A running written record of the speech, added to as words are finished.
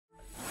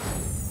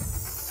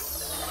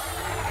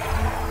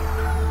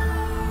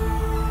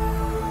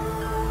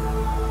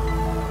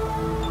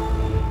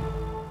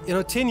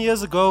10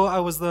 years ago, I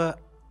was the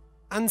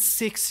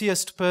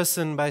unsexiest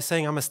person by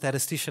saying I'm a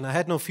statistician. I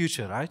had no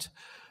future, right?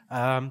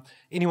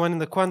 Anyone in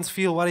the quants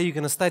field, what are you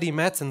going to study,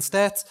 maths and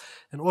stats?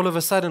 And all of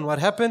a sudden, what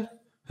happened?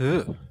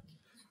 What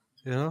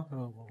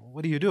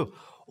do you do?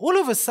 All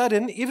of a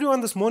sudden, everyone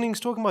this morning is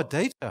talking about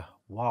data.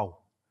 Wow.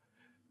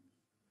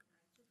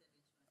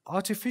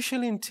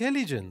 Artificial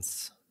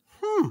intelligence.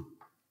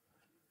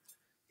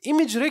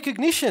 Image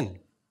recognition.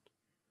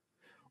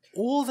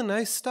 All the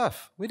nice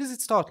stuff. Where does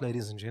it start,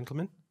 ladies and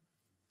gentlemen?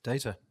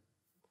 Data.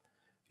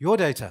 Your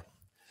data.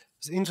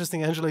 It's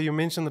interesting, Angela, you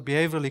mentioned the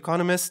behavioral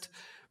economist.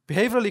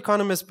 Behavioral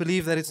economists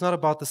believe that it's not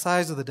about the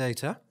size of the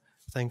data,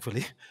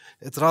 thankfully.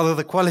 It's rather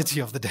the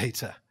quality of the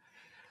data.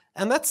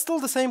 And that's still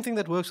the same thing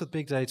that works with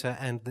big data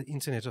and the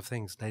Internet of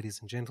Things, ladies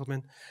and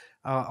gentlemen.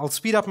 I'll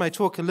speed up my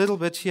talk a little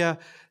bit here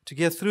to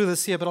get through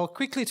this here, but I'll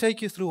quickly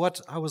take you through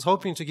what I was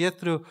hoping to get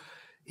through,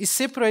 is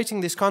separating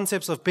these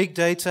concepts of big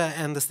data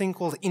and this thing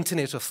called the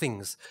Internet of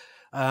Things.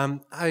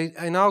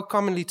 I now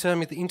commonly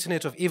term it the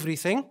Internet of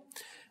Everything,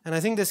 and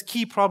I think there's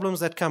key problems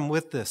that come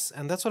with this,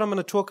 and that's what I'm going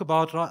to talk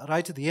about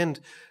right at the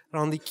end,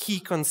 around the key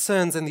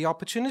concerns and the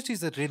opportunities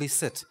that really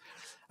sit.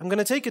 I'm going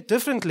to take a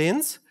different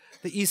lens.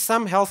 There is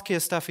some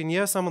healthcare stuff in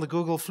here, some of the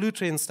Google flu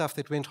trend stuff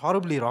that went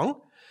horribly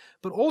wrong,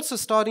 but also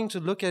starting to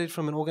look at it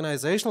from an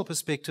organizational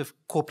perspective,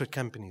 corporate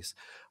companies.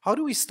 How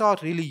do we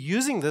start really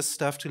using this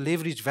stuff to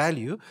leverage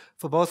value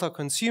for both our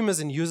consumers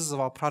and users of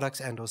our products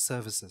and our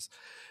services?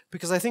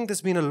 Because I think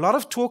there's been a lot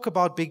of talk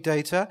about big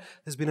data,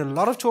 there's been a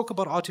lot of talk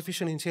about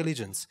artificial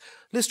intelligence.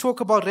 Let's talk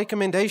about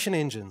recommendation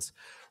engines.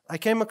 I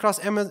came across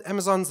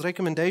Amazon's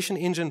recommendation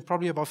engine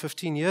probably about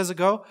 15 years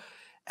ago,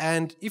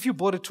 and if you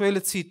bought a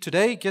toilet seat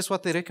today, guess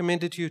what they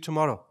recommended to you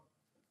tomorrow?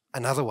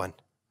 Another one.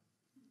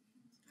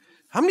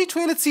 How many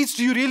toilet seats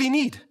do you really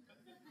need?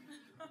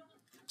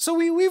 So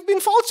we've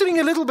been faltering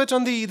a little bit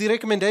on the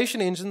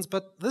recommendation engines,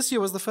 but this year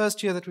was the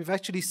first year that we've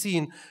actually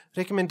seen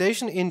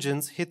recommendation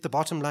engines hit the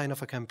bottom line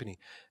of a company.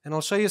 And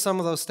I'll show you some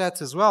of those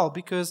stats as well,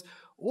 because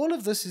all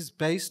of this is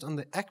based on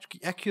the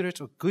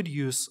accurate or good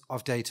use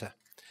of data.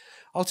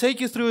 I'll take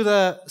you through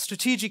the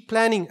strategic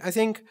planning. I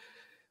think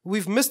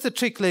we've missed the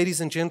trick, ladies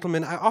and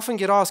gentlemen. I often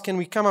get asked, can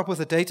we come up with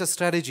a data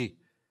strategy?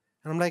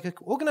 And I'm like, an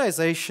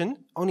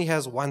organization only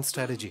has one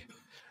strategy,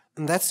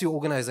 and that's your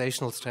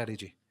organizational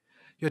strategy.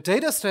 Your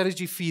data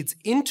strategy feeds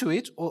into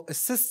it or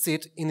assists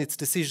it in its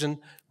decision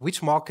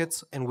which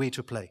markets and where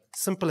to play.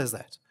 Simple as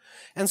that.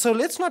 And so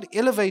let's not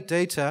elevate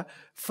data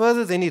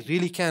further than it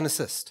really can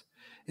assist.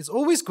 It's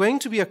always going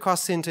to be a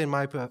cost center in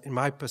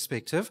my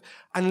perspective,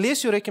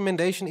 unless your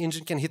recommendation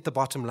engine can hit the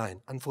bottom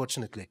line,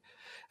 unfortunately.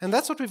 And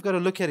that's what we've got to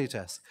look at it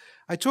as.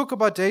 I talk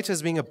about data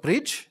as being a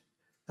bridge.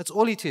 That's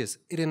all it is.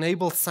 It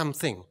enables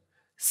something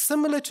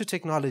similar to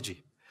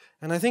technology.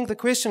 And I think the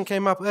question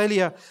came up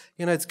earlier,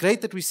 it's great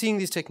that we're seeing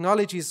these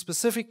technologies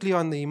specifically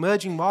on the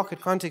emerging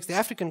market context, the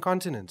African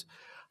continent.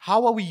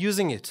 How are we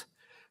using it?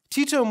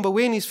 Tito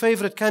Mbowene's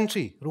favorite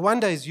country,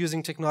 Rwanda, is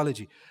using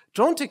technology.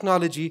 Drone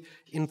technology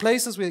in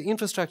places where the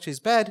infrastructure is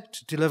bad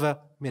to deliver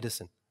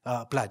medicine,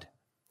 blood.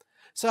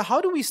 So how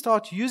do we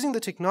start using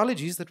the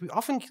technologies that we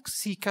often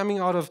see coming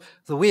out of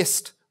the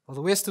West or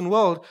the Western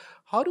world?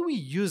 How do we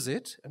use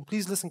it, and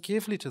please listen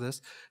carefully to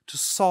this, to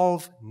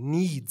solve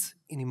needs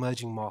in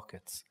emerging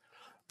markets?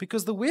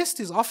 Because the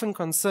West is often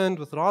concerned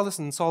with, rather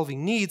than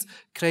solving needs,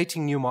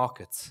 creating new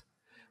markets.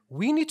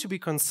 We need to be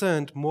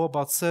concerned more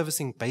about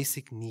servicing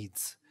basic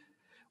needs.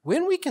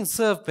 When we can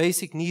serve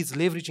basic needs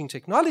leveraging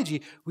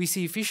technology, we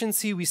see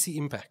efficiency, we see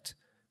impact.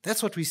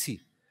 That's what we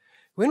see.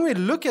 When we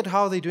look at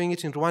how they're doing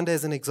it in Rwanda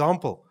as an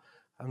example,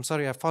 I'm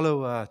sorry, I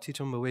follow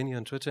Tito Mbowene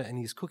on Twitter and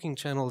his cooking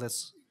channel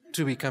that's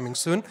to be coming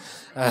soon.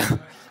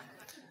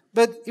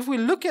 But if we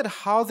look at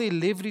how they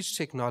leverage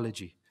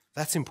technology,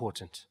 that's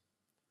important.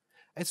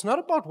 It's not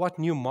about what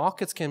new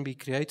markets can be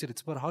created,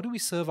 it's about how do we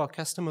serve our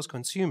customers,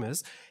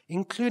 consumers,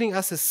 including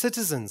us as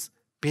citizens,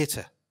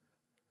 better.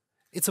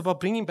 It's about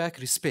bringing back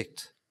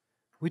respect.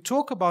 We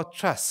talk about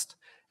trust,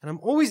 and I'm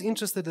always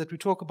interested that we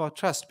talk about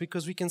trust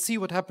because we can see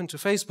what happened to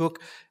Facebook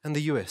and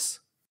the US.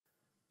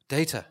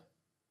 Data.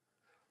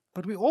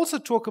 But we also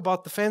talk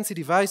about the fancy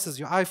devices,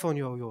 your iPhone,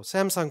 your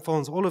Samsung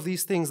phones, all of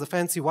these things, the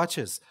fancy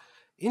watches,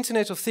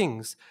 Internet of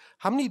Things.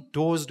 How many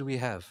doors do we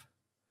have?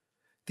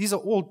 These are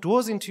all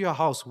doors into your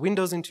house,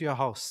 windows into your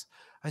house.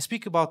 I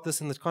speak about this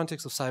in the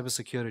context of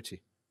cybersecurity.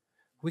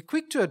 We're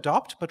quick to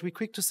adopt, but we're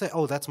quick to say,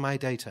 oh, that's my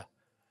data.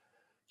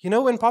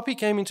 When Poppy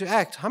came into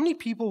act, how many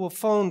people were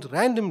phoned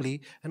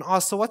randomly and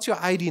asked, so what's your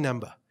ID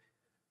number?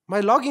 My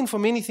login for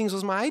many things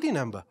was my ID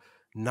number.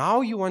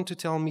 Now you want to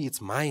tell me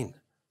it's mine.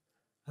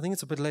 I think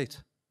it's a bit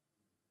late.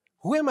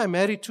 Who am I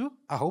married to?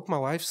 I hope my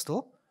wife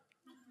still.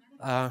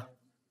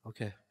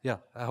 Okay, yeah,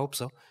 I hope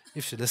so,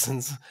 if she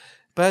listens.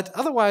 But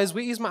otherwise,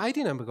 where is my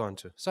ID number gone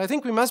to? So I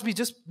think we must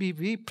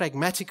be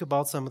pragmatic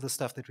about some of the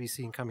stuff that we're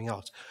seeing coming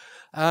out.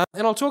 And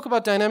I'll talk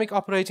about dynamic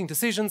operating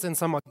decisions and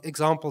some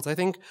examples. I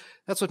think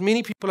that's what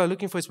many people are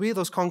looking for, is where are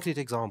those concrete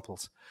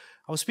examples.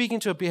 I was speaking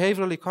to a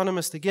behavioral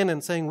economist again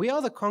and saying, where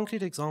are the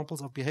concrete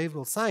examples of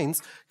behavioral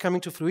science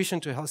coming to fruition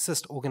to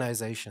assist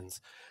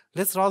organizations?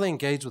 Let's rather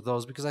engage with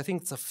those, because I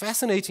think it's a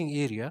fascinating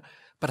area,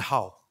 but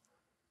how?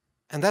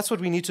 And that's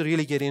what we need to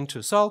really get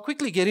into. So I'll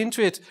quickly get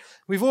into it.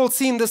 We've all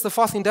seen this, the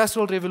fourth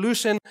industrial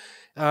revolution.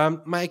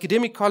 My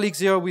academic colleagues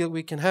here,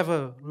 we can have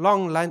a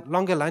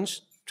longer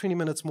lunch, 20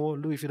 minutes more,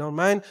 Lou, if you don't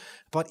mind.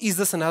 But is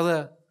this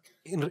another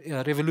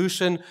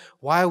revolution?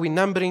 Why are we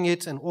numbering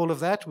it and all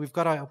of that? We've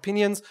got our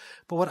opinions.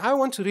 But what I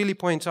want to really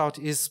point out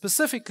is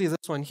specifically this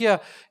one here,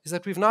 is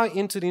that we've now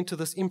entered into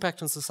this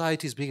impact on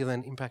society is bigger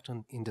than impact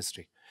on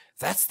industry.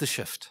 That's the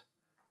shift.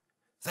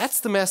 That's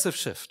the massive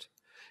shift.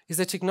 Is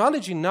that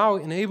technology now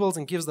enables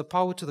and gives the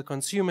power to the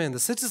consumer and the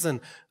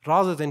citizen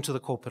rather than to the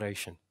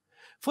corporation.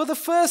 For the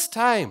first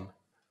time,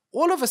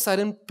 all of a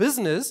sudden,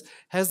 business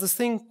has this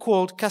thing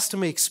called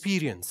customer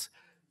experience,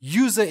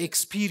 user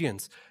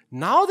experience.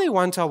 Now they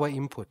want our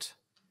input.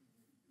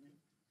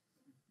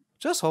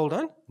 Just hold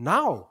on.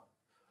 Now.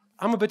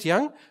 I'm a bit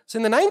young. So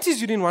in the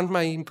 90s, you didn't want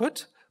my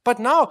input. But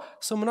now,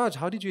 so Manoj,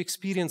 how did you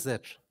experience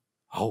that?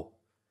 Oh.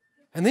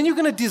 And then you're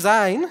going to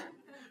design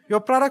your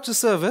product or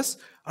service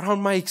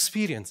around my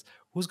experience.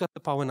 Who's got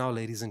the power now,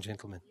 ladies and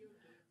gentlemen?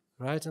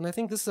 Right? And I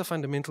think this is a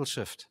fundamental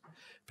shift,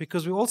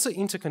 because we're also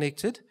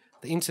interconnected,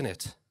 the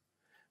internet.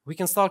 We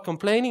can start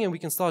complaining and we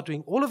can start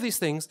doing all of these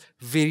things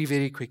very,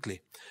 very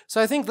quickly. So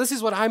I think this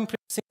is what I'm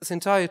pressing this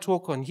entire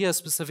talk on here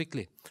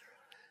specifically.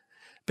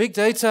 Big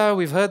data,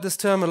 we've heard this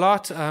term a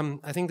lot.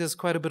 I think there's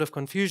quite a bit of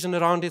confusion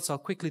around it, so I'll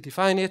quickly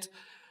define it.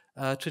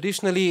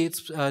 Traditionally,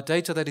 it's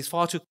data that is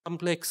far too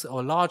complex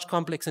or large,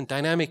 complex, and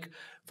dynamic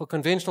for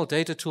conventional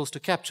data tools to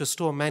capture,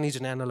 store, manage,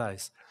 and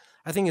analyze.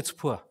 I think it's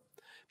poor,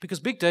 because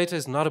big data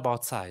is not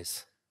about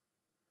size.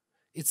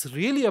 It's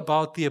really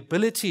about the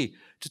ability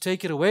to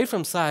take it away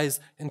from size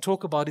and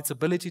talk about its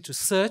ability to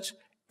search,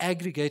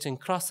 aggregate, and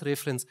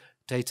cross-reference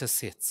data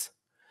sets.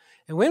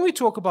 And when we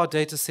talk about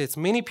data sets,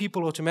 many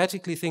people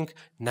automatically think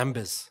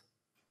numbers.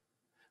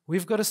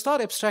 We've got to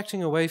start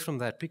abstracting away from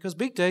that, because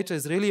big data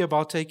is really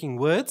about taking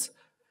words,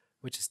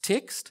 which is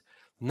text,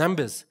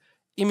 numbers,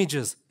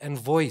 images, and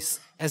voice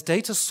as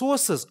data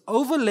sources,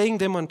 overlaying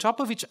them on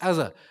top of each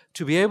other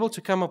to be able to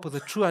come up with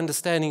a true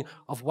understanding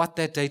of what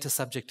that data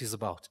subject is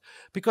about.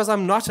 Because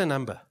I'm not a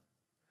number.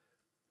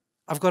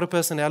 I've got a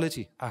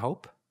personality, I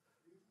hope.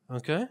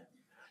 Okay?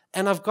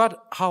 And I've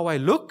got how I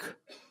look,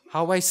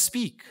 how I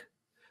speak.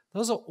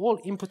 Those are all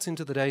inputs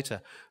into the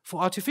data.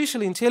 For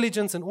artificial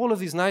intelligence and all of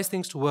these nice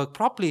things to work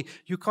properly,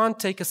 you can't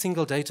take a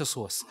single data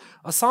source.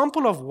 A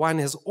sample of one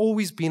has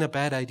always been a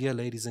bad idea,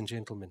 ladies and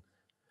gentlemen.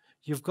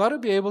 You've got to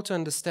be able to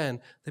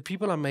understand that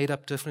people are made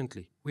up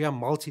differently. We are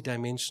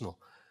multidimensional.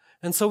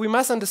 And so we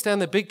must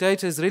understand that big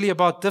data is really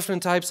about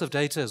different types of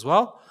data as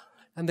well.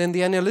 And then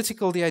the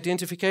analytical, the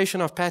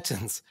identification of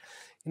patterns.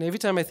 And every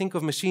time I think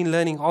of machine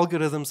learning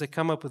algorithms that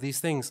come up with these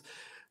things,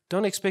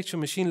 don't expect your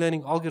machine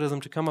learning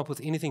algorithm to come up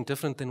with anything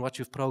different than what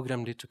you've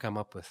programmed it to come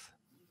up with.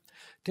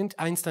 Didn't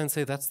Einstein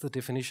say that's the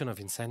definition of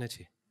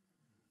insanity?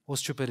 Or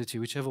stupidity,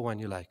 whichever one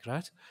you like,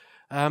 right?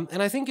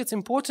 And I think it's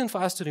important for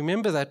us to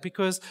remember that,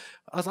 because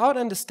without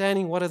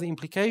understanding what are the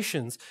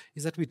implications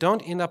is that we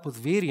don't end up with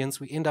variance,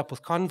 we end up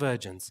with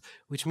convergence,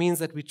 which means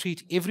that we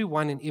treat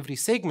everyone in every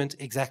segment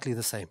exactly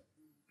the same.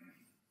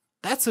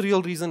 That's a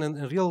real reason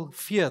and a real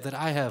fear that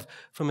I have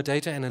from a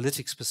data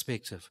analytics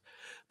perspective.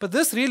 But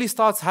this really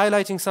starts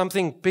highlighting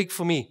something big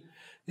for me,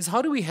 is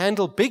how do we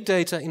handle big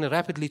data in a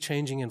rapidly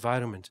changing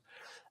environment?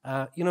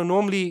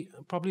 Normally,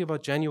 probably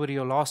about January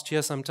or last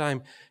year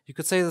sometime, you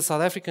could say the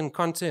South African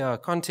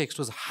context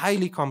was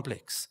highly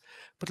complex.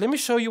 But let me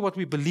show you what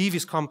we believe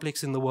is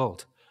complex in the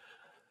world.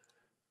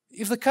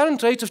 If the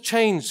current rate of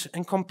change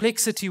and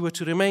complexity were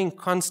to remain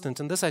constant,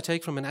 and this I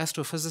take from an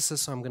astrophysicist,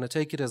 so I'm going to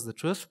take it as the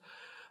truth,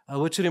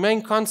 were to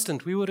remain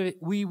constant, we would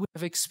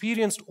have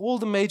experienced all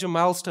the major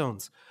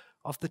milestones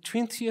of the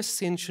 20th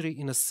century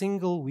in a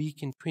single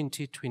week in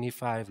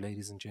 2025,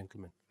 ladies and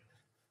gentlemen.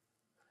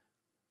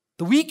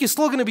 The week is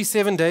still going to be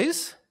 7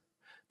 days.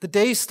 The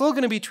day is still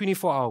going to be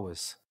 24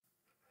 hours.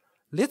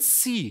 Let's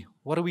see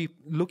what are we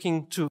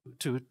looking to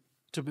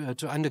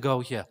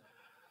undergo here.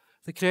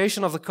 The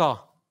creation of the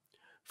car.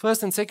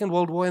 First and Second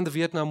World War and the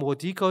Vietnam War,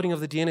 decoding of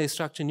the DNA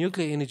structure,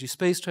 nuclear energy,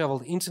 space travel,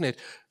 the internet,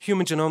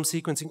 human genome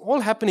sequencing,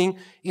 all happening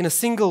in a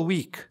single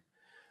week.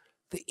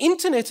 The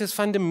internet has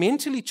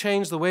fundamentally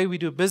changed the way we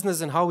do business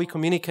and how we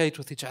communicate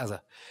with each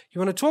other. You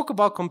want to talk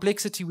about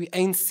complexity, we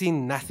ain't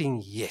seen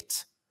nothing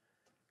yet.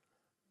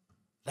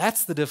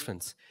 That's the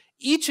difference.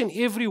 Each and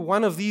every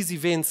one of these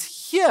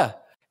events here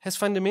has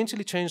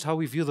fundamentally changed how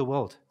we view the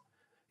world.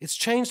 It's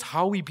changed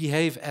how we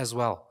behave as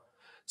well.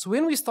 So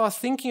when we start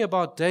thinking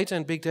about data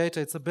and big data,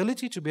 it's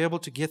ability to be able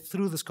to get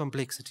through this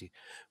complexity.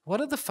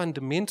 What are the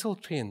fundamental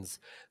trends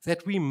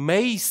that we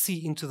may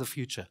see into the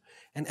future?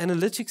 And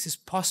analytics is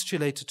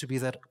postulated to be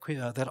that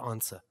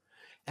answer.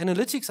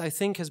 Analytics, I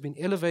think, has been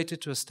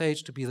elevated to a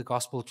stage to be the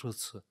gospel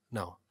truth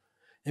now.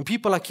 And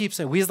people keep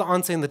saying, where's the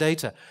answer in the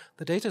data?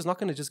 The data is not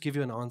going to just give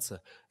you an answer.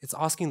 It's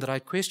asking the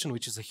right question,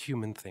 which is a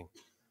human thing.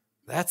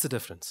 That's the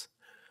difference.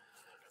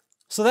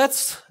 So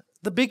that's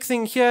the big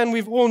thing here, and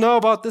we all know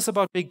about this,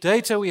 about big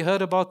data. We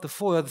heard about the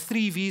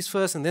 3 V's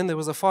first, and then there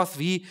was a 4th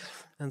V,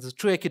 and as a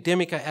true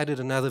academic, I added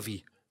another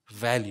V,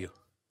 value.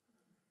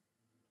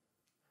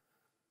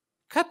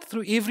 Cut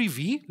through every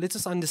V, let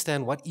us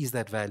understand what is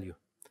that value.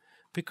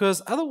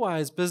 Because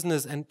otherwise,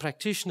 business and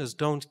practitioners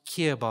don't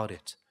care about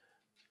it.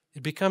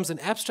 It becomes an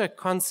abstract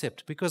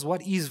concept, because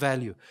what is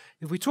value?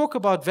 If we talk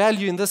about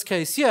value in this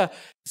case here,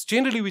 it's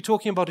generally we're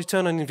talking about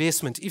return on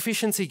investment,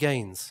 efficiency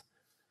gains,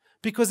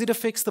 because it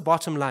affects the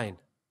bottom line.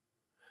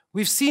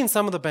 We've seen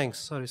some of the banks,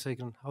 sorry,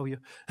 Sagan, how are you?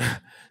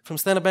 From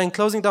Standard Bank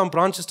closing down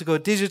branches to go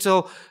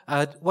digital.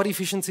 What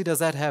efficiency does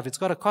that have? It's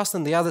got a cost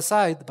on the other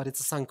side, but it's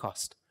a sunk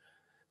cost.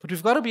 But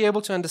we've got to be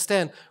able to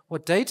understand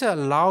what data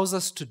allows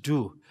us to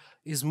do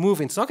is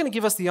moving. It's not going to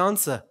give us the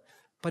answer,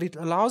 but it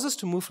allows us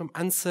to move from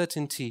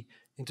uncertainty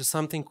into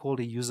something called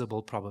a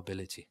usable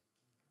probability.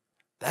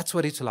 That's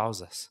what it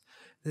allows us.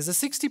 There's a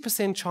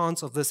 60%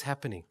 chance of this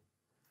happening,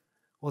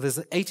 or there's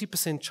an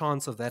 80%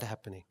 chance of that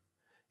happening,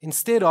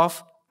 instead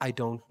of, I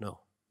don't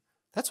know.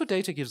 That's what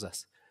data gives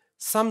us.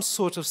 Some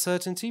sort of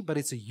certainty, but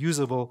it's a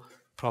usable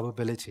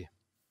probability.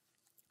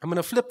 I'm going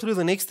to flip through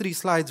the next 3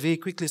 slides very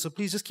quickly, so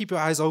please just keep your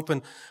eyes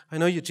open. I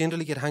know you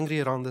generally get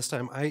hungry around this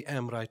time. I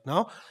am right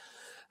now.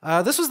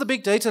 This was the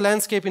big data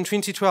landscape in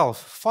 2012.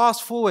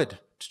 Fast forward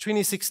to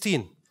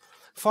 2016.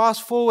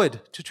 Fast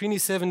forward to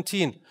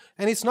 2017.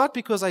 And it's not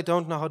because I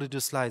don't know how to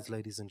do slides,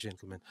 ladies and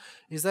gentlemen.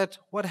 Is that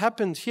what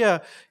happened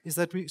here is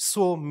that we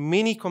saw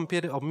many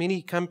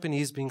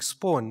companies being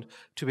spawned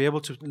to be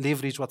able to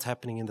leverage what's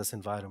happening in this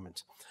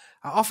environment.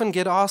 I often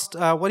get asked,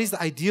 what is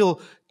the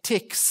ideal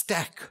tech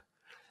stack?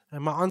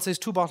 And my answer is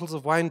 2 bottles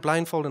of wine,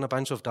 blindfold, and a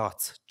bunch of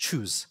darts.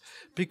 Choose.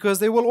 Because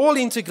they will all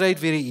integrate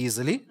very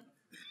easily.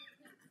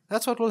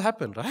 That's what will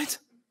happen, right?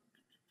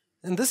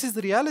 And this is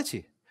the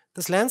reality.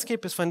 This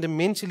landscape has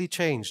fundamentally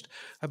changed.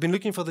 I've been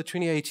looking for the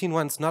 2018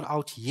 one. It's not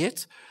out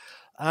yet.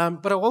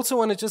 But I also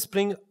want to just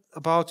bring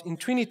about, in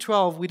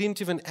 2012, we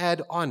didn't even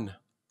add on.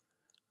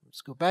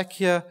 Let's go back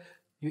here,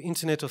 your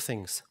Internet of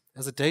Things,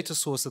 as a data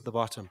source at the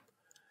bottom.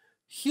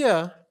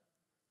 Here,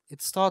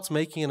 it starts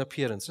making an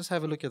appearance. Just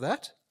have a look at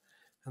that.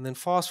 And then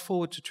fast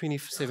forward to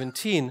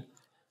 2017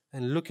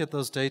 and look at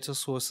those data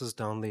sources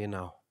down there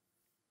now.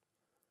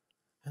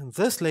 And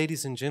this,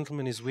 ladies and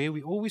gentlemen, is where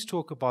we always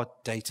talk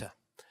about data.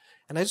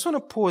 And I just want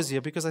to pause here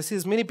because I see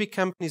there's many big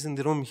companies in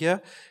the room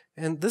here,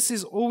 and this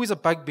is always a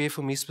bugbear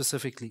for me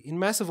specifically. In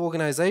massive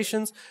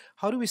organizations,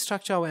 how do we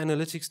structure our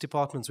analytics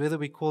departments, whether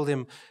we call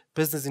them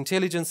business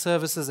intelligence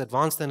services,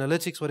 advanced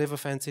analytics, whatever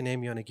fancy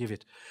name you want to give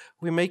it?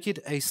 We make it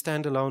a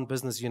standalone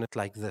business unit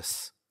like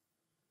this.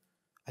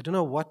 I don't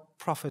know what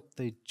profit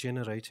they're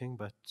generating,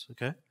 but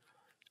okay.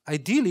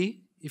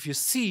 Ideally, if you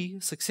see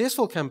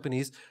successful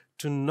companies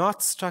do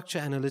not structure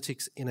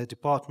analytics in a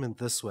department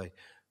this way.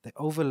 They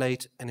overlay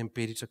it and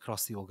embed it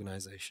across the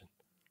organization.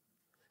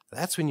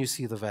 That's when you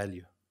see the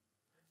value.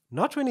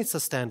 Not when it's a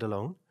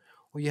standalone,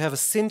 or you have a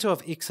center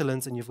of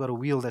excellence and you've got a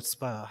wheel that's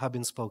hub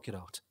and spoke it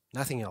out.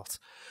 Nothing else.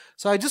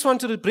 So I just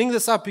wanted to bring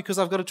this up because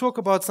I've got to talk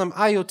about some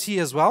IoT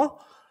as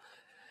well.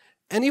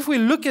 And if we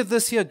look at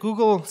this here,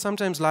 Google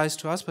sometimes lies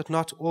to us, but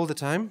not all the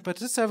time.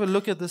 But let's have a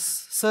look at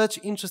this search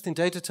interest in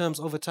data terms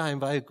over time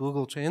via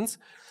Google Trends.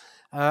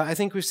 I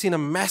think we've seen a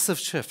massive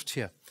shift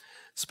here.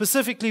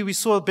 Specifically, we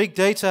saw big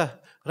data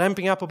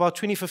ramping up about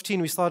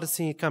 2015. We started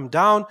seeing it come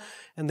down,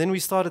 and then we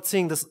started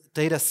seeing this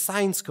data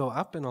science go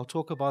up, and I'll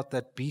talk about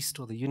that beast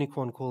or the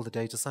unicorn called the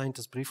data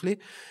scientist briefly.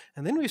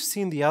 And then we've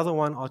seen the other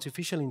one,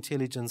 artificial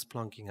intelligence,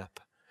 plonking up.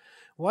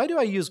 Why do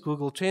I use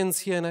Google Trends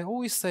here? And I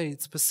always say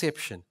it's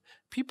perception.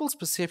 People's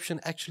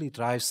perception actually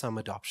drives some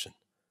adoption.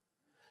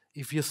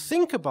 If you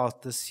think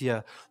about this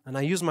here, and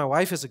I use my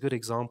wife as a good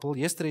example.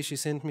 Yesterday she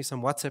sent me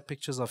some WhatsApp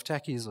pictures of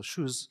tackies or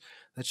shoes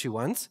that she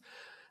wants.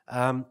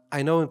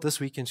 I know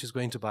this weekend she's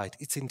going to buy it.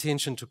 It's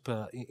intention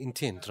to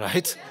intent,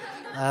 right?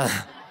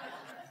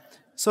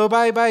 So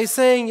by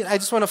saying, I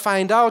just want to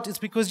find out, it's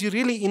because you're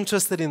really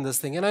interested in this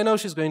thing. And I know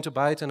she's going to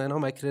buy it, and I know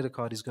my credit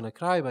card is going to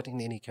cry, but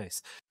in any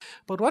case.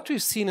 But what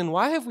we've seen, and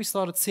why have we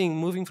started seeing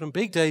moving from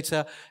big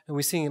data, and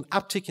we're seeing an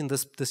uptick in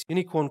this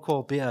unicorn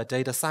called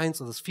data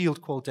science, or this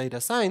field called data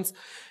science,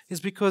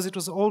 is because it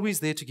was always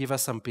there to give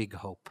us some big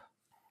hope.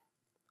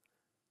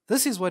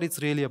 This is what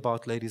it's really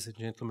about, ladies and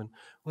gentlemen.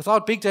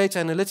 Without big data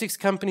analytics,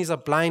 companies are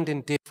blind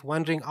and deaf,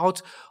 wandering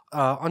out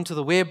onto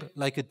the web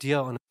like a deer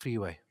on a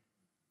freeway.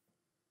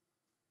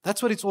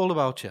 That's what it's all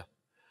about here.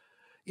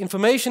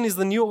 Information is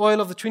the new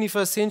oil of the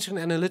 21st century,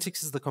 and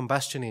analytics is the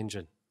combustion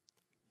engine.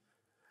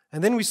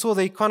 And then we saw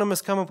the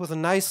economists come up with a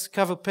nice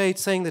cover page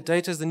saying that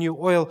data is the new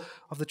oil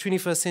of the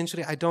 21st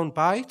century. I don't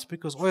buy it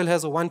because oil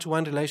has a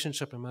one-to-one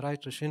relationship. Am I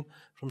right, Rashin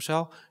from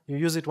Shell? You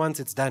use it once,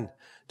 it's done.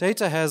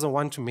 Data has a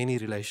one-to-many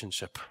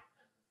relationship.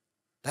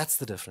 That's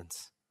the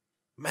difference.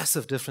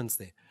 Massive difference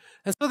there.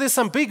 And so there's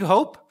some big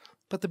hope,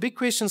 but the big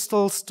question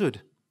still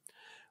stood.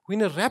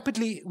 We are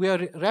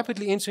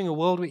rapidly entering a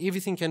world where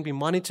everything can be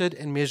monitored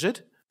and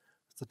measured.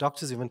 The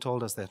doctors even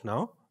told us that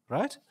now,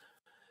 right?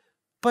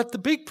 But the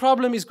big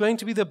problem is going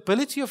to be the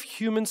ability of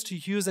humans to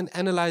use and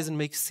analyze and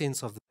make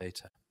sense of the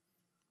data.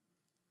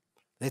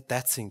 Let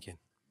that sink in.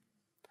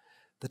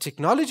 The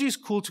technology is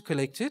cool to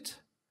collect it.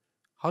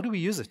 How do we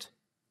use it?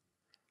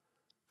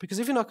 Because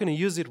if you're not going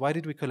to use it, why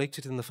did we collect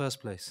it in the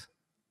first place?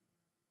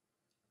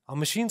 Are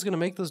machines going to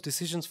make those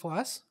decisions for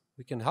us?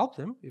 We can help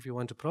them if you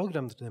want to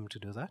program them to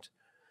do that.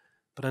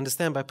 But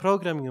understand, by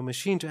programming your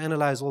machine to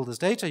analyze all this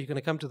data, you're going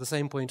to come to the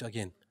same point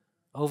again,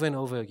 over and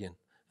over again.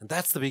 And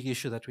that's the big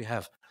issue that we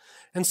have.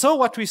 And so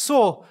what we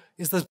saw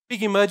is the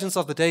big emergence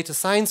of the data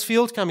science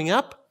field coming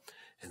up,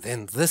 and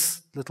then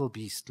this little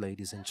beast,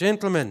 ladies and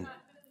gentlemen.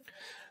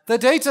 The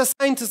data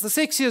scientist, the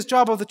sexiest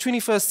job of the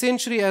 21st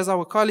century, as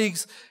our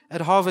colleagues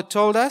at Harvard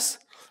told us.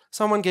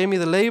 Someone gave me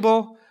the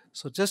label,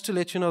 so just to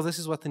let you know, this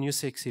is what the new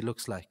sexy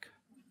looks like.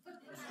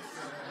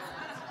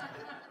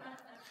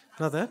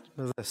 Not that,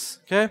 no this,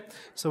 okay?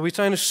 So we're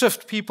trying to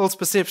shift people's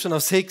perception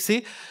of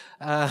sexy.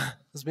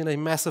 There's been a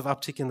massive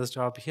uptick in this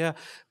job here,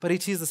 but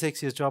it is the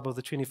sexiest job of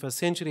the 21st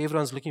century.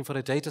 Everyone's looking for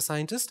a data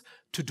scientist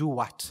to do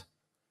what?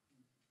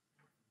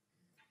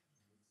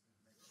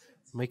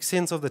 Make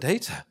sense of the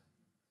data.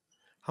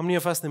 How many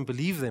of us then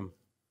believe them?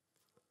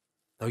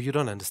 No, you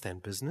don't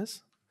understand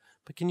business.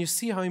 But can you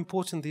see how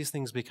important these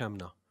things become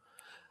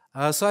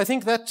now? So I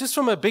think that just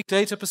from a big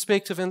data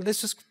perspective, and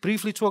let's just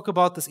briefly talk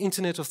about this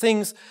Internet of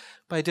Things.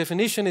 By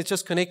definition, it's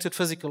just connected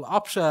physical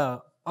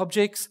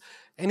objects,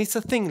 and it's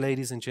a thing,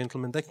 ladies and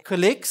gentlemen, that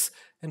collects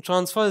and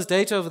transfers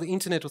data over the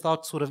Internet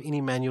without sort of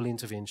any manual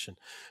intervention.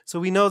 So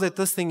we know that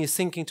this thing is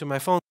syncing to my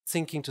phone,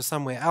 syncing to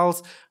somewhere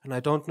else, and I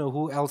don't know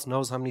who else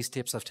knows how many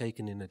steps I've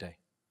taken in a day.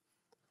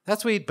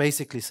 That's where it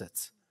basically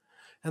sits.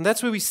 And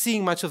that's where we're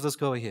seeing much of this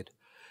go ahead.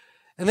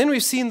 And then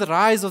we've seen the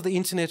rise of the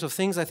Internet of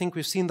Things. I think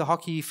we've seen the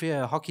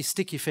hockey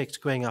stick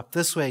effect going up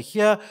this way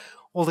here,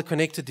 all the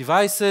connected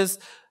devices.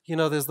 You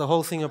know, there's the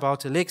whole thing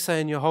about Alexa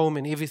in your home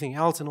and everything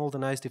else and all the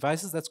nice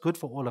devices. That's good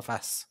for all of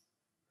us.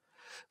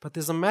 But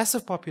there's a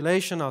massive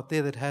population out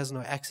there that has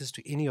no access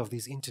to any of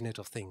these Internet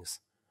of Things.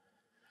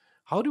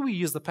 How do we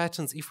use the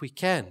patterns, if we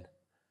can,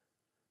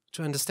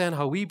 to understand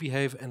how we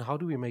behave, and how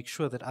do we make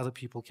sure that other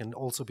people can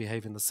also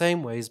behave in the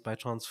same ways by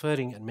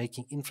transferring and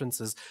making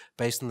inferences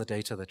based on the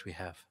data that we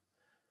have?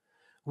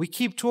 We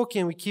keep talking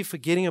and we keep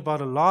forgetting about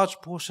a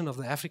large portion of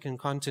the African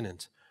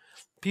continent,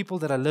 people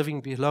that are living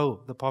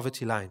below the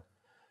poverty line.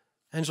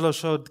 Angelo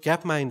showed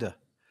Gapminder,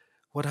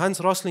 what Hans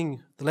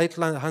Rosling, the late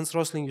Hans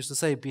Rosling used to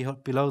say,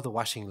 below the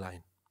washing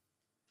line.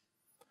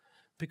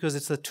 Because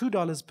it's the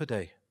 $2 per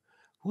day.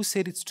 Who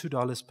said it's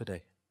 $2 per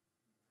day?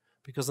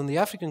 Because on the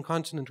African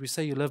continent, we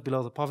say you live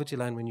below the poverty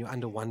line when you're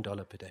under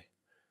 $1 per day.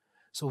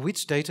 So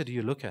which data do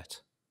you look at?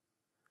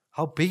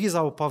 How big is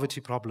our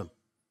poverty problem?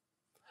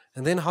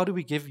 And then how do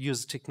we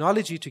use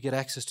technology to get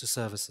access to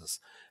services?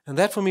 And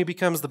that for me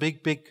becomes the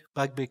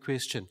big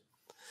question.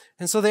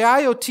 And so the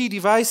IoT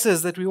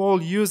devices that we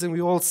all use and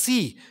we all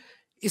see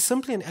is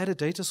simply an added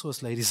data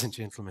source, ladies and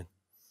gentlemen.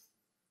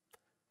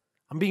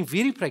 I'm being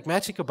very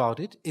pragmatic about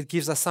it. It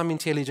gives us some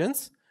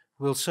intelligence.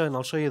 We'll show, and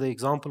I'll show you the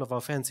example of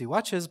our fancy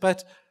watches,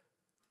 but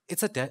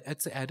it's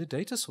an added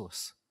data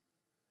source.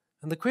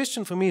 And the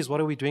question for me is, what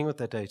are we doing with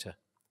that data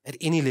at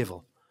any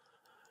level?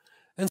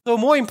 And so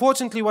more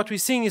importantly, what we're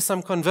seeing is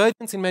some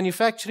convergence in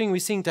manufacturing. We're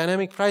seeing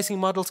dynamic pricing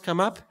models come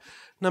up.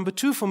 Number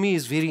two for me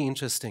is very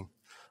interesting.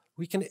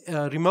 We can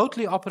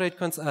remotely operate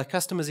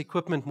customers'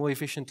 equipment more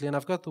efficiently. And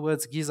I've got the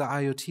words Giza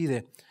IoT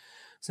there.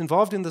 It's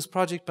involved in this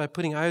project by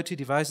putting IoT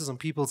devices on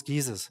people's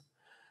geysers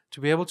to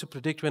be able to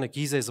predict when a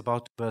geyser is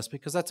about to burst,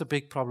 because that's a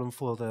big problem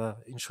for the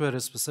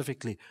insurers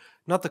specifically.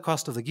 Not the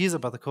cost of the geyser,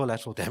 but the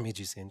collateral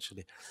damage,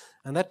 essentially.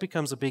 And that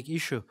becomes a big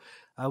issue.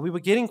 We were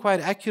getting quite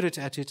accurate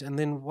at it, and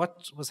then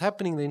what was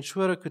happening, the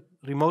insurer could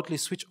remotely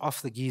switch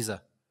off the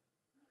geyser.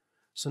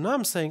 So now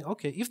I'm saying,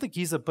 okay, if the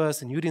geyser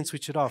bursts and you didn't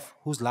switch it off,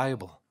 who's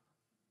liable?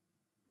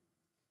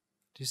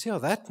 Do you see how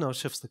that now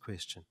shifts the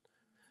question?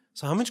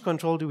 So how much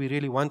control do we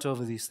really want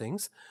over these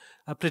things?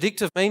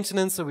 Predictive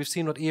maintenance, so we've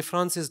seen what Air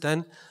France has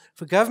done.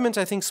 For government,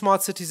 I think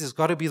smart cities has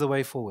got to be the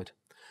way forward.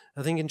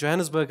 I think in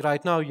Johannesburg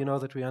right now, you know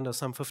that we're under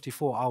some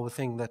 54-hour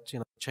thing that,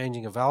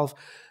 changing a valve.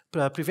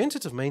 But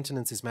preventative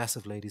maintenance is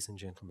massive, ladies and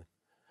gentlemen.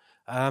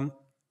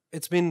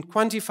 It's been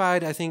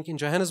quantified, I think, in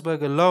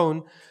Johannesburg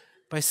alone,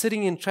 by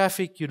sitting in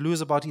traffic, you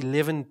lose about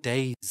 11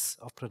 days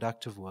of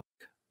productive work.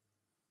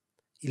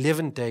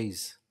 11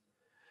 days.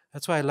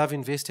 That's why I love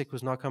Investec,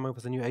 who's now come up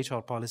with a new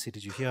HR policy.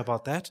 Did you hear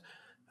about that?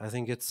 I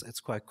think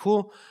it's quite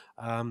cool.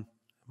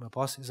 My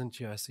boss isn't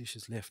here. I see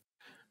she's left.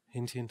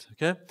 Hint, hint.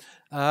 Okay.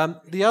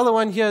 The other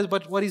one here,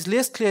 but what is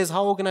less clear is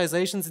how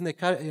organizations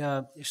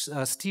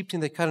steeped in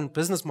their current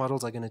business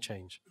models are going to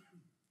change.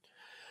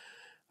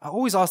 I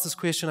always ask this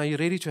question, are you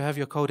ready to have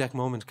your Kodak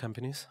moment,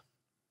 companies?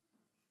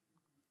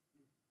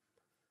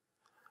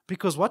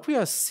 Because what we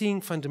are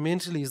seeing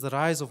fundamentally is the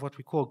rise of what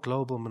we call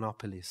global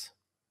monopolies.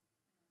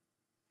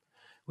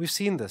 We've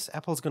seen this.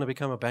 Apple's going to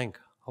become a bank.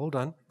 Hold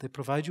on. They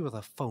provide you with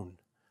a phone.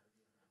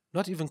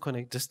 Not even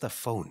connect, just a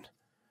phone.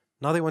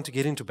 Now they want to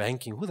get into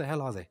banking. Who the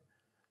hell are they?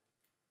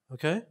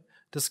 Okay?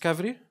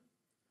 Discovery.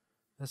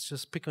 Let's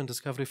just pick on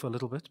Discovery for a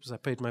little bit because I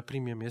paid my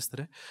premium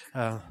yesterday.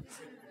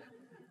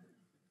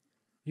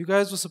 You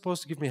guys were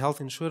supposed to give me health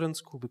insurance,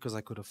 cool, because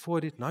I could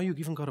afford it. Now you've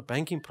even got a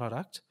banking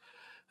product.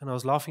 And I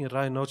was laughing at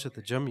Ryan Noach at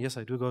the gym. Yes,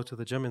 I do go to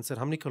the gym, and said,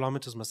 how many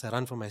kilometers must I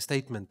run for my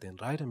statement then,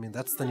 right? I mean,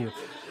 that's the new,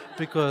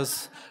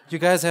 because you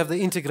guys have the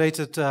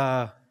integrated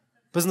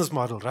business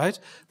model, right?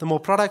 The more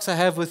products I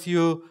have with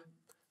you,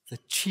 the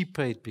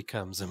cheaper it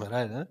becomes, am I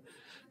right? Huh?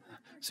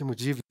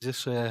 Simujiv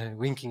just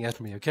winking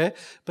at me, okay?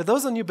 But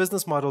those are new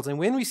business models, and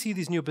when we see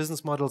these new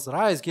business models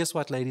rise, guess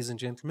what, ladies and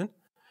gentlemen?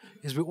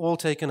 Is we're all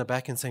taken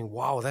aback and saying,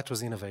 wow, that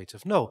was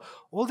innovative. No,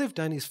 all they've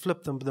done is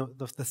flip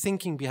the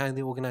thinking behind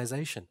the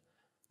organization.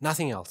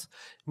 Nothing else.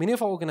 Many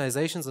of our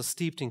organizations are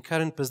steeped in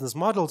current business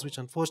models, which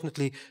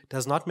unfortunately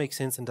does not make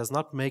sense and does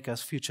not make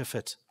us future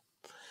fit.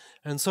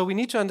 And so we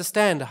need to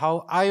understand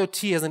how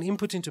IoT as an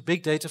input into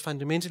big data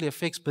fundamentally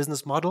affects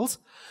business models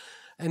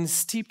and is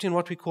steeped in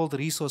what we call the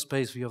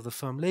resource-based view of the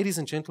firm. Ladies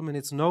and gentlemen,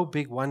 it's no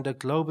big wonder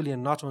globally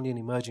and not only in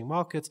emerging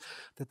markets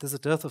that there's a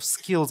dearth of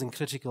skills in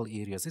critical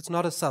areas. It's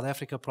not a South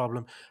Africa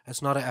problem.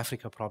 It's not an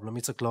Africa problem.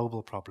 It's a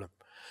global problem.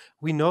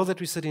 We know that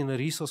we sit in a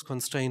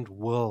resource-constrained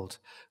world.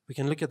 We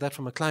can look at that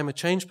from a climate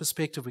change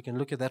perspective. We can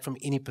look at that from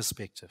any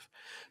perspective.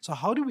 So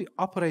how do we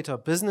operate our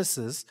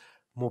businesses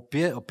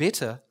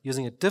better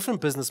using a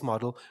different business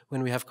model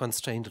when we have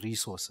constrained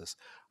resources?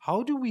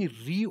 How do we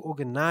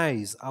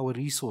reorganize our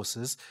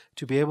resources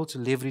to be able to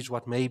leverage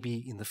what may be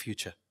in the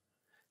future?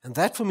 And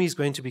that for me is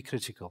going to be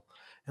critical.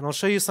 And I'll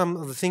show you some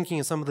of the thinking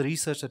and some of the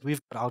research that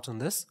we've got out on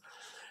this.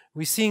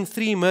 We're seeing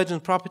three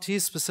emergent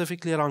properties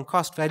specifically around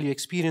cost value,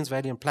 experience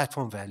value, and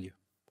platform value.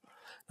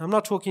 Now, I'm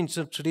not talking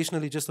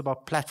traditionally just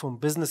about platform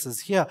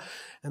businesses here.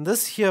 And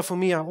this here, for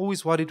me, I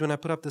always worried when I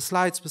put up the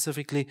slide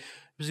specifically,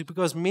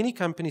 because many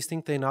companies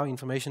think they're now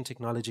information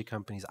technology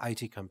companies,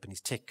 IT companies,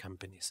 tech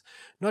companies.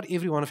 Not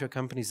every one of your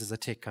companies is a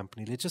tech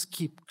company. Let's just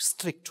keep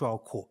strict to our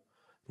core,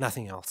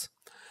 nothing else.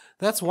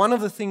 That's one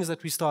of the things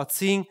that we start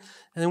seeing.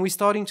 And then we're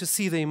starting to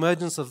see the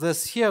emergence of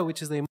this here,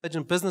 which is the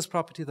emergent business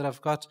property that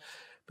I've got.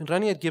 Been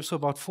running at GIBS for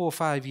about 4 or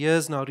 5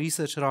 years now,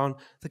 research around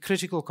the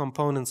critical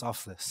components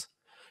of this.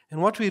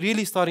 And what we're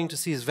really starting to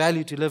see is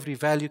value delivery,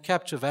 value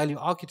capture, value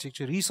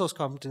architecture, resource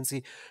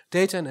competency,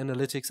 data and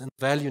analytics, and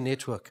value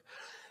network.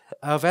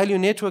 Value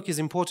network is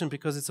important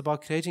because it's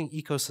about creating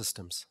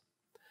ecosystems.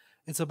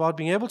 It's about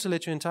being able to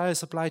let your entire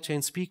supply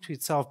chain speak to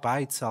itself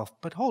by itself.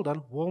 But hold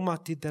on,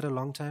 Walmart did that a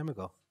long time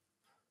ago.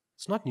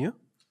 It's not new.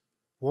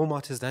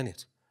 Walmart has done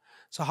it.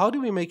 So how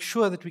do we make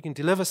sure that we can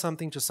deliver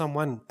something to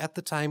someone at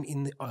the time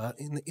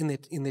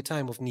in their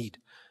time of need?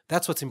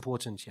 That's what's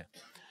important here.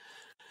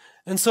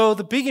 And so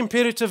the big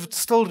imperative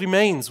still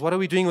remains. What are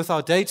we doing with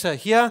our data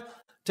here?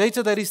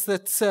 Data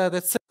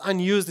that's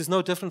unused is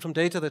no different from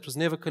data that was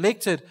never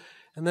collected.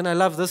 And then I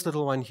love this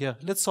little one here.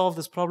 Let's solve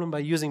this problem by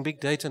using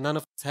big data. None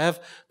of us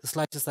have the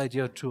slightest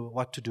idea to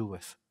what to do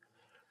with.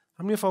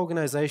 How many of our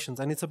organizations,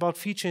 and it's about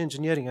feature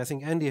engineering. I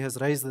think Andy has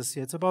raised this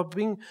here. It's about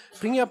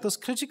bringing up those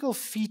critical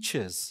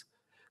features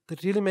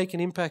that really make an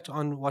impact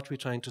on what we're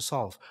trying to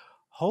solve.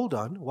 Hold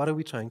on, what are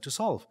we trying to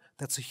solve?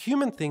 That's a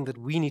human thing that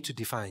we need to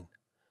define.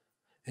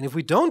 And if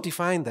we don't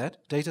define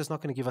that, data is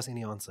not going to give us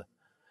any answer.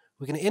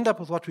 We're going to end up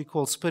with what we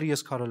call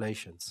spurious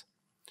correlations.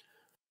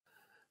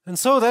 And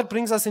so that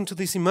brings us into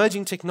these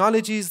emerging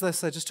technologies.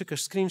 I just took a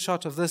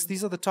screenshot of this.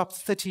 These are the top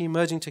 30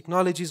 emerging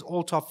technologies.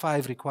 All top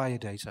 5 require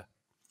data.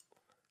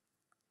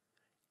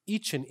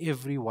 Each and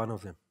every one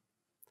of them.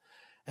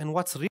 And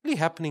what's really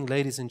happening,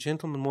 ladies and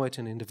gentlemen, more at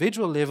an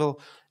individual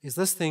level, is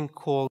this thing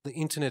called the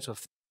Internet of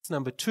Things.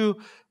 Number 2,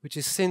 which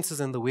is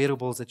sensors and the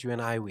wearables that you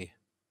and I wear.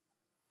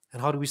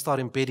 And how do we start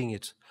embedding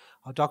it?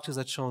 Our doctors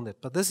have shown that.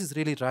 But this is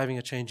really driving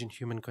a change in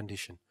human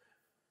condition.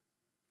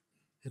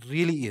 It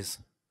really is.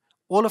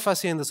 All of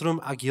us here in this room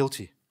are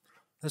guilty.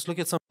 Let's look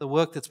at some of the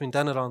work that's been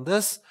done around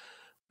this.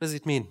 What does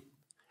it mean?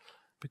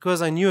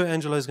 Because I knew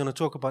Angela is going to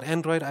talk about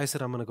Android, I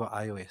said I'm going to go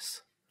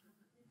iOS.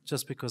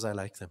 Just because I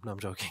like them. No, I'm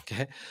joking,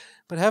 okay?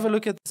 But have a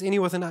look at this.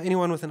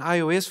 Anyone with an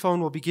iOS phone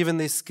will be given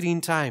their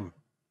screen time.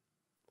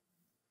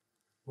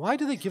 Why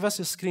do they give us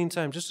a screen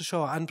time? Just to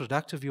show how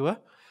unproductive you are?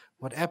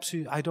 What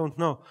apps I don't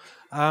know.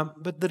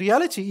 But the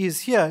reality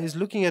is here is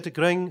looking at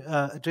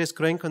address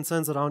growing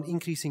concerns around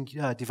increasing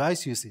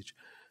device usage.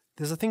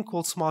 There's a thing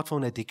called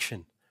smartphone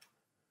addiction.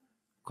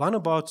 Gone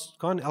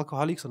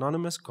Alcoholics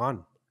Anonymous,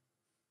 gone.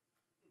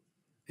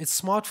 It's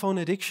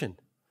smartphone addiction.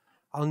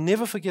 I'll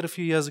never forget a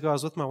few years ago, I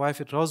was with my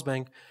wife at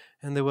Rosebank,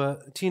 and there were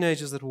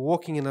teenagers that were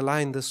walking in a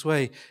line this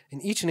way,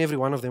 and each and every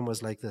one of them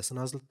was like this. And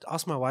I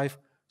asked my wife,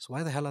 so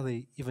why the hell are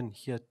they even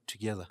here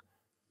together?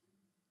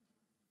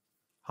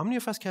 How many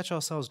of us catch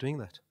ourselves doing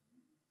that?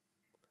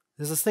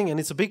 There's this thing, and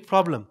it's a big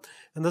problem.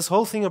 And this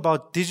whole thing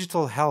about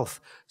digital health.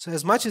 So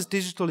as much as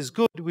digital is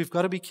good, we've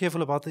got to be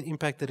careful about the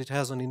impact that it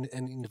has on an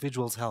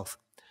individual's health.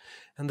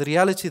 And the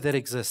reality that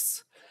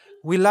exists.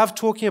 We love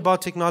talking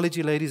about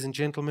technology, ladies and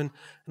gentlemen,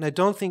 and I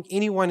don't think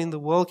anyone in the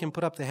world can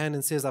put up their hand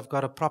and says, I've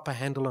got a proper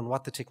handle on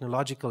what the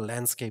technological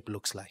landscape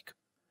looks like.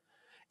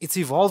 It's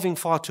evolving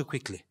far too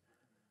quickly.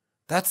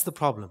 That's the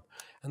problem.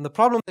 And the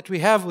problem that we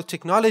have with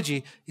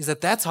technology is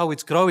that that's how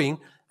it's growing,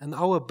 and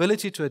our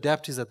ability to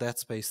adapt is at that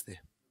space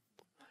there,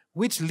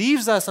 which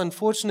leaves us,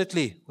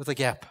 unfortunately, with a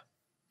gap.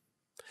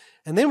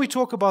 And then we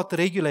talk about the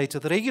regulator.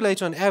 The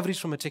regulator, on average,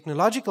 from a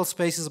technological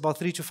space is about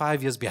 3 to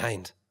 5 years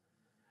behind.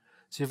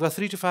 So you've got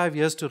 3 to 5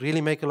 years to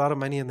really make a lot of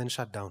money and then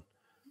shut down.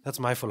 That's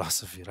my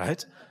philosophy,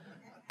 right?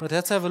 But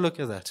let's have a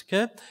look at that,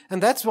 okay?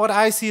 And that's what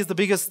I see as the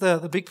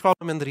big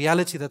problem and the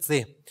reality that's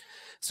there.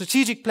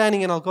 Strategic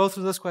planning, and I'll go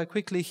through this quite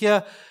quickly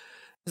here,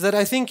 is that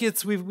I think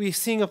we're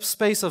seeing a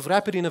space of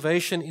rapid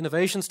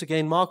innovations to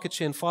gain market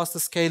share and faster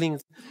scaling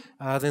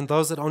than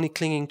those that are only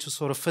clinging to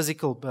sort of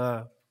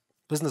physical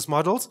business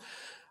models.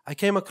 I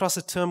came across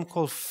a term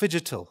called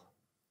phygital.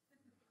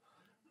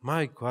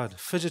 My God,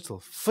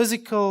 phygital.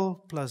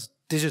 Physical plus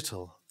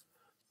digital.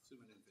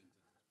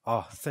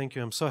 Oh, thank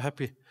you. I'm so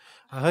happy.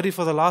 I heard it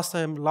for the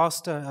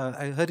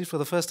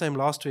first time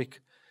last week.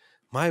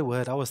 My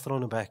word, I was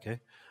thrown aback.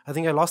 I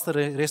think I lost the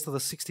rest of the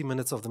 60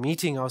 minutes of the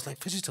meeting. I was like,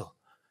 phygital.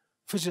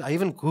 I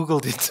even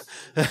Googled it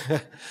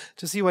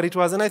to see what it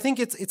was. And I think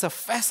it's a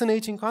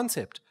fascinating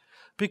concept.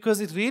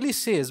 Because it really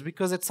says,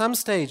 because at some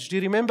stage, do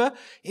you remember?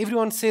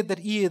 Everyone said that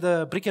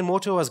the brick and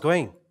mortar was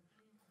going.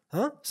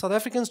 Huh? South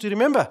Africans, do you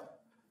remember?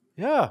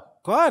 Yeah,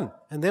 gone.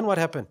 And then what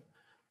happened?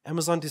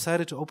 Amazon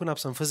decided to open up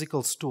some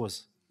physical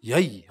stores.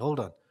 Yay, hold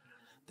on.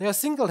 They are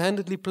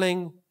single-handedly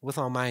playing with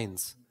our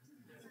minds.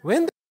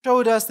 When they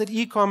showed us that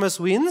e-commerce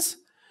wins,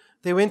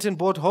 they went and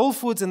bought Whole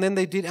Foods and then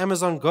they did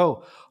Amazon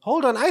Go.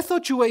 Hold on, I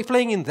thought you were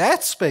playing in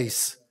that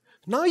space.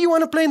 Now you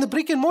want to play in the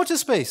brick and mortar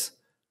space.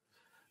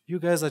 You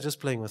guys are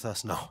just playing with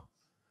us now.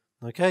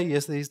 Okay,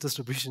 yes, there is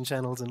distribution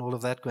channels and all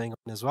of that going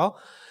on as well.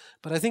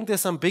 But I think there's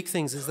some big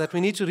things, is that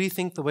we need to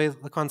rethink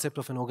the concept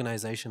of an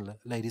organization,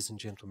 ladies and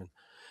gentlemen.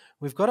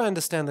 We've got to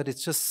understand that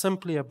it's just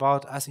simply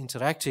about us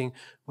interacting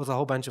with a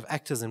whole bunch of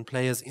actors and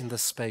players in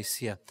this space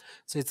here.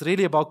 So it's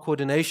really about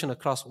coordination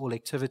across all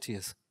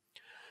activities.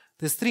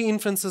 There's 3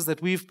 inferences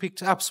that we've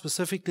picked up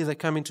specifically that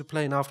come into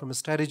play now from a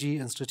strategy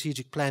and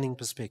strategic planning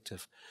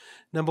perspective.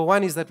 Number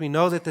 1 is that we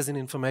know that there's an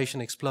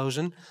information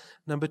explosion.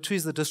 Number 2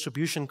 is the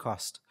distribution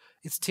cost.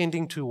 It's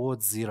tending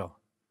towards 0.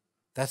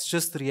 That's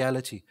just the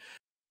reality.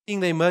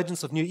 Seeing the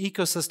emergence of new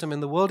ecosystem,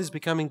 and the world is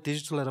becoming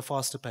digital at a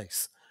faster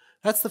pace.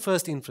 That's the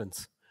first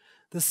inference.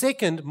 The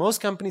second,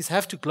 most companies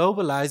have to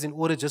globalize in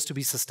order just to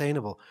be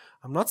sustainable.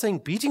 I'm not saying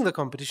beating the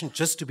competition,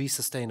 just to be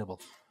sustainable.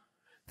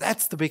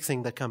 That's the big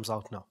thing that comes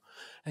out now.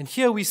 And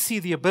here we see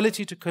the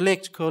ability to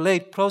collect,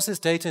 collate, process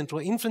data, and draw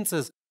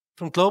inferences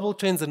from global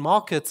trends and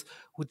markets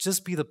would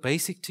just be the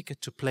basic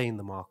ticket to play in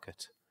the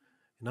market.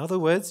 In other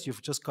words,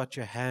 you've just got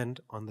your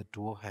hand on the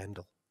door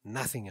handle,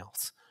 nothing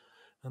else.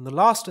 And the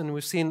last, and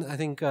we've seen, I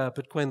think,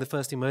 Bitcoin, the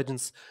first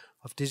emergence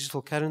of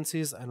digital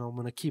currencies, and I'm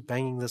going to keep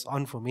banging this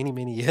on for many,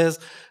 many years.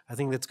 I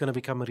think that's going to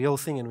become a real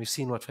thing, and we've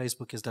seen what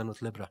Facebook has done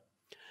with Libra.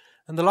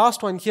 And the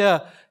last one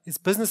here is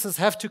businesses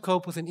have to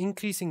cope with an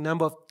increasing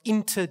number of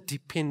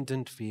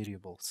interdependent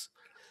variables.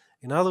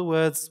 In other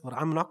words, what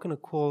I'm going to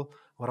call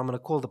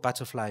the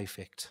butterfly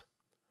effect.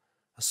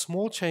 A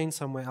small change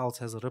somewhere else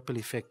has a ripple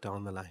effect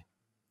down the line.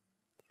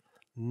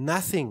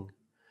 Nothing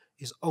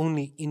is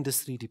only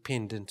industry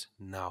dependent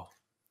now.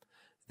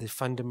 The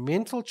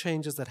fundamental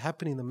changes that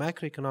happen in the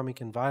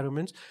macroeconomic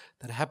environment,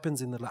 that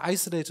happens in the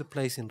isolated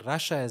place in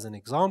Russia as an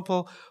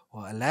example,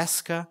 or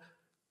Alaska,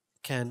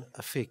 can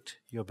affect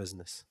your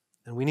business.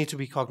 And we need to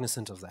be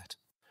cognizant of that.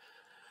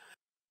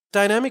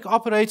 Dynamic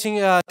operating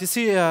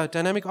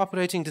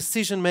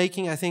decision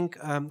making, I think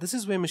this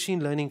is where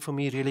machine learning for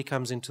me really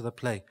comes into the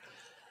play.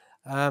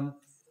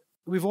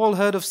 We've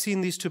all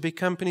seen these 2 big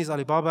companies,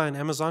 Alibaba and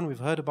Amazon. We've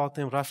heard about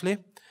them roughly.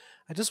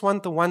 I just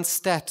want the one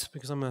stat,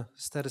 because I'm a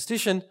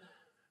statistician,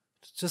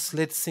 just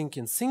let's sink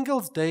in.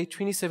 Singles Day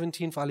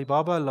 2017 for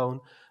Alibaba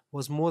alone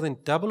was more than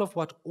double of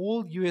what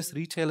all US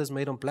retailers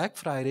made on Black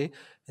Friday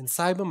and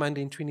Cyber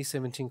Monday in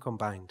 2017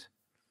 combined.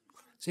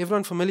 So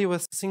everyone familiar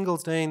with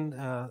Singles Day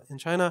in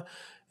China?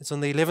 It's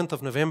on the 11th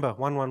of November,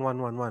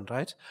 11111,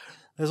 right?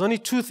 There's only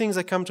 2 things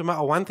that come to mind,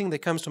 or one thing that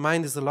comes to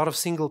mind is a lot of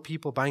single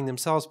people buying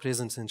themselves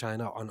presents in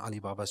China on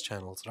Alibaba's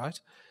channels, right?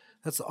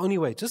 That's the only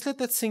way. Just let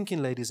that sink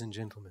in, ladies and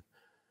gentlemen.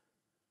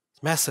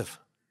 It's massive.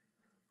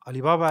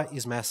 Alibaba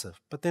is massive.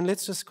 But then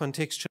let's just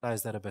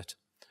contextualize that a bit.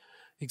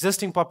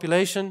 Existing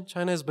population,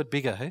 China is a bit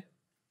bigger, hey?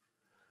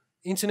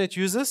 Internet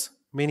users,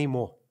 many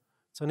more.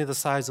 It's only the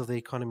size of the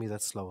economy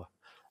that's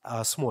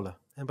smaller.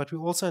 But we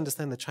also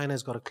understand that China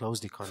has got a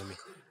closed economy.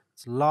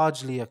 It's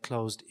largely a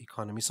closed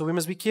economy. So we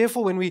must be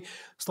careful when we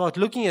start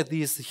looking at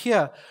these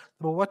here.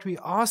 But what we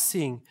are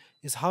seeing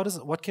is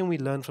what can we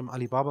learn from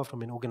Alibaba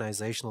from an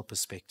organizational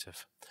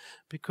perspective?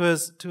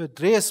 Because to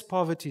address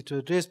poverty, to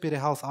address better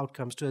health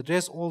outcomes, to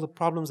address all the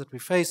problems that we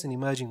face in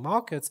emerging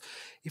markets,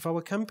 if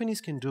our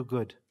companies can do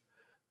good,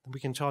 then we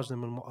can charge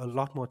them a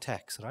lot more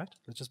tax, right?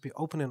 Let's just be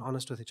open and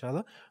honest with each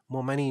other.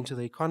 More money into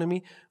the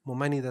economy, more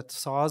money that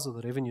SARS or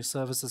the revenue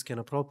services can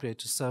appropriate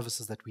to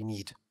services that we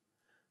need.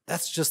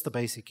 That's just the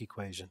basic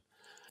equation.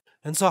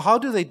 And so how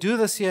do they do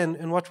this here?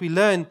 And what we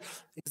learn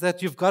is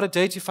that you've got to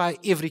datify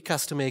every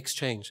customer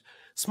exchange.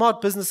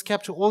 Smart business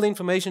capture all the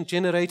information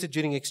generated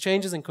during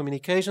exchanges and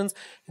communications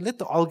and let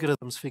the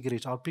algorithms figure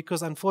it out,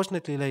 because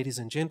unfortunately, ladies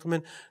and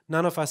gentlemen,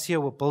 none of us here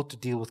were built to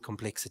deal with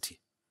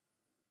complexity.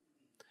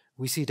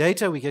 We see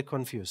data, we get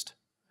confused.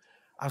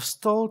 I'm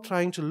still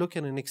trying to look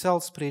at an Excel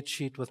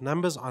spreadsheet with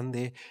numbers on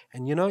there,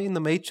 and you know, in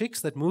the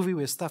Matrix, that movie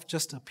where stuff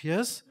just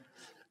appears,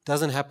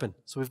 doesn't happen.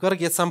 So we've got to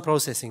get some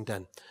processing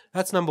done.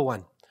 That's number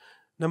one.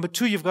 Number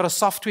two, you've got to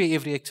software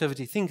every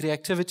activity. Think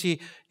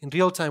reactivity in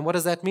real time. What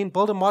does that mean?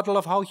 Build a model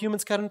of how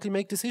humans currently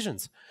make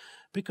decisions.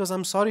 Because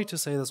I'm sorry to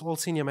say this, all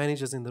senior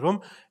managers in the room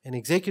and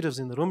executives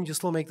in the room, you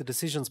still make the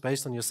decisions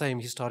based on your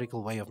same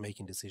historical way of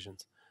making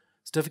decisions.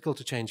 It's difficult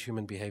to change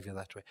human behavior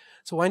that way.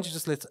 So why don't you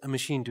just let a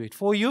machine do it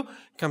for you,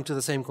 come to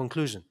the same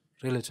conclusion,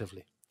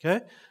 relatively.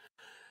 Okay?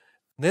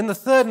 Then the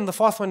third and the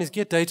fourth one is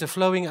get data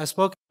flowing. I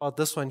spoke about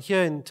this one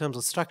here in terms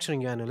of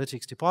structuring your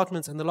analytics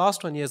departments. And the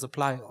last one here is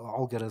apply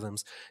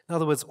algorithms. In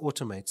other words,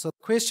 automate. So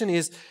the question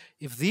is,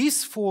 if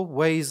these four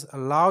ways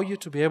allow you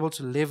to be able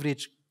to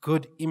leverage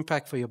good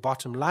impact for your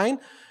bottom line,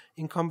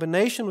 in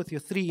combination with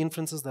your three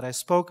inferences that I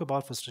spoke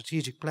about for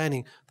strategic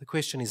planning, the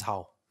question is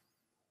how.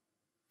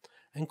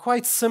 And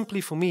quite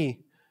simply for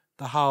me,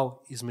 the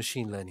how is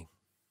machine learning.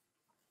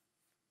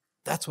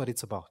 That's what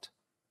it's about.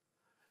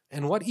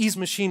 And what is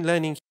machine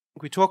learning?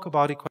 We talk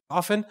about it quite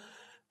often,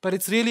 but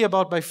it's really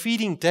about by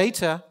feeding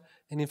data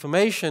and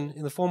information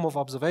in the form of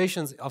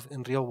observations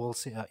in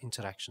real-world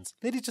interactions.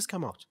 Let it just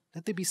come out.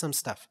 Let there be some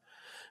stuff.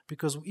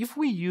 Because if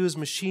we use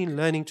machine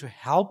learning to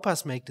help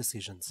us make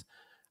decisions,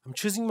 I'm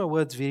choosing my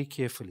words very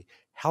carefully,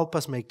 help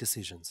us make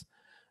decisions,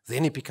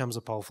 then it becomes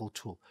a powerful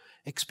tool.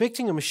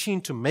 Expecting a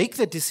machine to make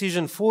the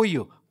decision for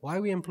you, why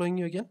are we employing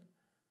you again?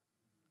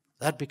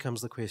 That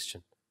becomes the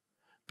question.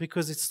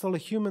 Because it's still a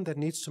human that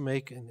needs to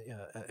make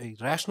a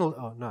rational,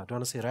 I don't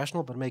want to say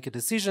rational, but make a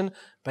decision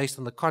based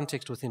on the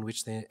context within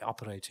which they're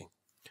operating.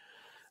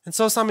 And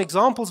so some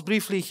examples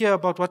briefly here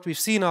about what we've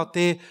seen out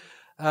there.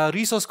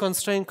 Resource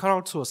constraint,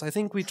 crowdsource. I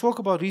think we talk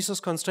about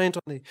resource constraint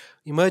on the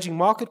emerging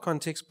market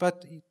context,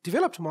 but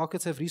developed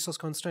markets have resource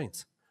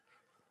constraints.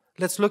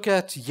 Let's look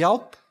at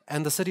Yelp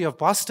and the city of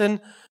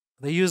Boston.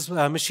 They use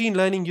machine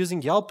learning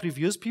using Yelp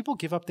reviews. People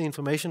give up the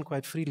information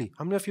quite freely.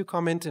 How many of you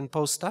comment and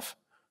post stuff?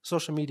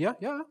 Social media?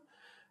 Yeah.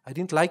 I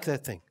didn't like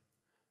that thing.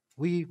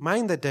 We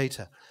mine that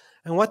data.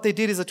 And what they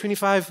did is a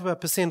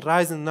 25%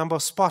 rise in the number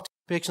of spot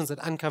inspections that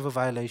uncover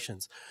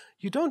violations.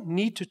 You don't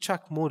need to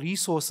chuck more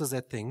resources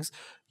at things.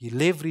 You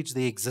leverage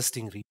the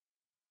existing resources.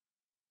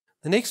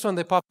 The next one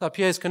that popped up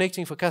here is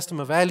connecting for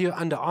customer value.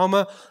 Under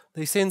Armour,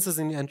 they sensors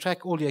and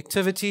track all your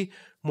activity,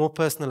 more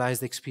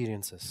personalized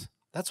experiences.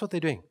 That's what they're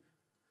doing.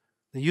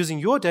 They're using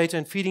your data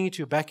and feeding it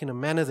to you back in a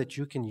manner that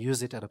you can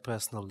use it at a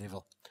personal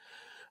level.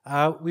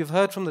 We've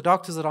heard from the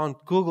doctors around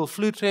Google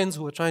flu trends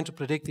who were trying to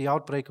predict the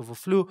outbreak of a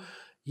flu.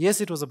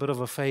 Yes, it was a bit of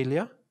a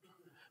failure,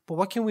 but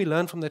what can we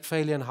learn from that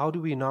failure and how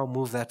do we now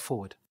move that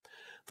forward?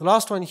 The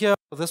last one here,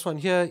 this one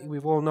here,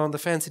 we've all known the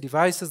fancy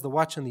devices, the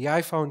watch and the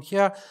iPhone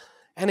here.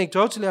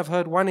 Anecdotally, I've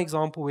heard one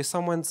example where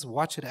someone's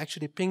watch had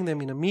actually pinged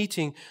them in a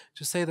meeting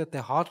to say that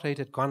their heart rate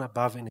had gone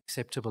above an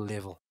acceptable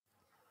level.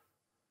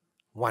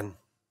 1.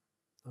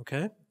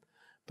 Okay?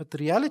 But the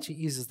reality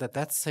is that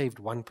that saved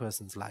one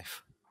person's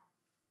life.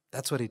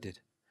 That's what it did.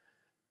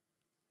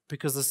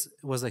 Because this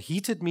was a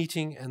heated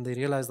meeting and they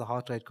realized the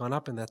heart rate gone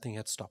up and that thing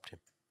had stopped him.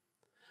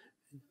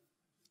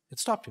 It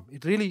stopped him.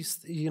 It really,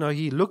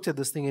 he looked at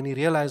this thing and he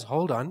realized,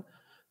 hold on,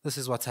 this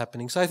is what's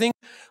happening. So I think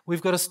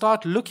we've got to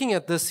start looking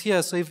at this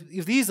here. So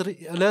if these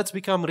alerts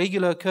become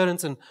regular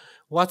occurrence and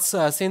what's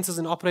sensors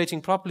and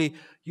operating properly,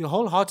 you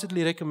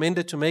wholeheartedly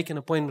recommended to make an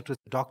appointment with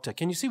the doctor.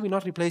 Can you see we're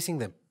not replacing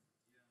them?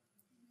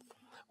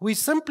 We're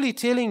simply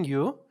telling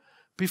you,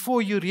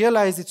 before you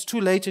realize it's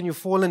too late and you've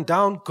fallen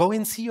down, go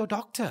and see your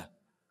doctor.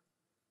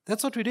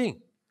 That's what we're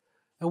doing.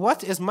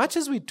 And as much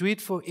as we do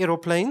it for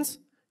aeroplanes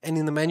and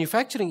in the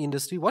manufacturing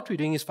industry, what we're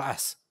doing is for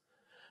us.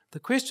 The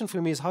question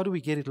for me is how do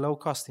we get it low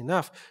cost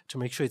enough to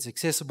make sure it's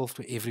accessible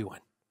to everyone?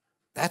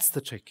 That's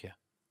the trick here.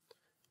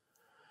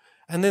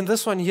 And then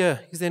this one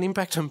here, is there an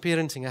impact on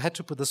parenting? I had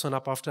to put this one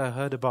up after I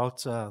heard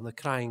about the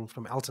crying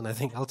from Elton. I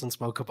think Elton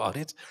spoke about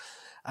it.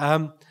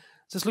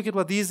 Just look at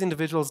what these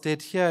individuals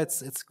did here.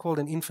 It's called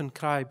an infant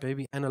cry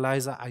baby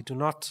analyzer. I've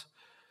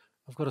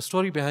got a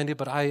story behind it,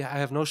 but I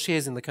have no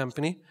shares in the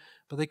company.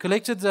 But they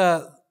collected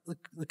the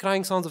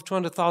crying sounds of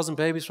 200,000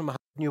 babies from 100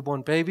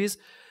 newborn babies,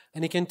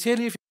 and it can tell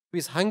you if your baby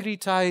is hungry,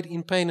 tired,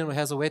 in pain, and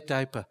has a wet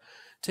diaper.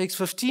 It takes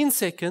 15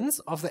 seconds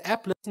of the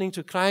app listening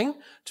to crying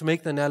to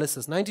make the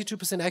analysis.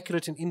 92%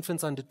 accurate in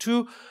infants under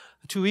 2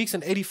 weeks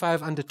and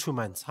 85 under 2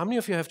 months. How many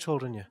of you have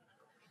children here?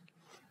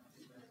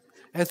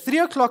 At 3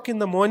 o'clock in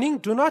the morning,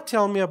 do not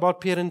tell me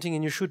about parenting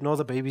and you should know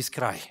the baby's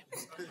cry.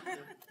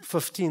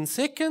 15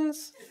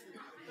 seconds.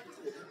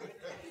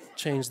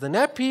 change the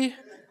nappy,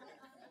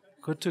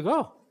 good to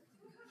go.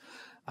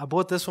 I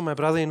bought this for my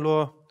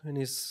brother-in-law when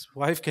his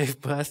wife gave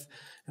birth,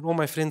 and all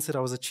my friends said I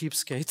was a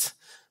cheapskate.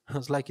 I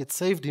was like, it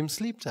saved him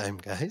sleep time,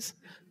 guys.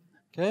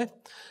 Okay.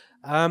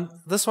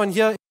 This one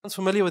here, everyone's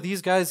familiar with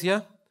these guys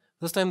here.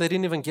 This time they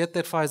didn't even get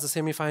that far as the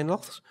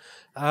semi-finals.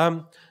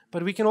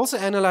 But we can also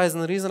analyze,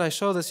 and the reason I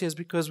show this here is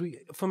because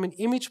from an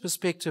image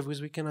perspective,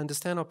 we can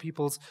understand how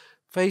people's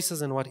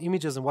faces and what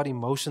images and what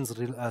emotions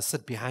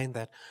sit behind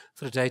that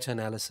through data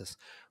analysis.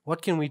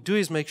 What can we do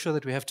is make sure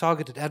that we have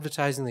targeted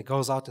advertising that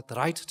goes out at the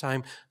right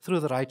time, through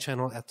the right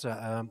channel,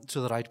 to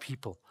the right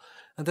people.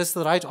 And that's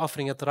the right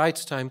offering at the right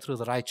time through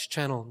the right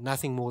channel,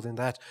 nothing more than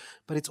that.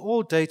 But it's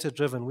all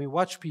data-driven. We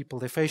watch people,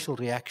 their facial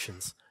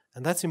reactions.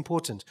 And that's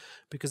important,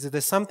 because if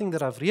there's something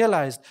that I've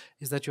realized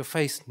is that your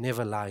face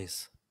never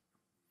lies.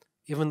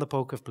 Even the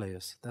poker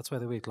players. That's why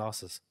they wear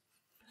glasses.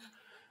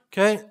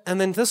 Okay, and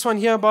then this one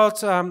here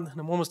about, and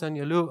I'm almost done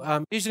here, Lou,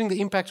 measuring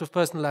the impact of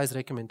personalized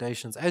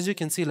recommendations. As you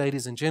can see,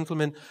 ladies and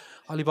gentlemen,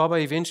 Alibaba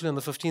eventually on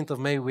the 15th of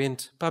May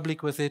went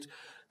public with it.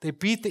 They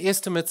beat the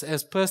estimates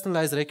as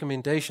personalized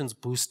recommendations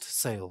boost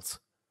sales.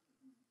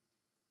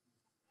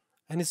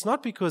 And it's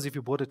not because if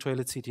you bought a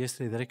toilet seat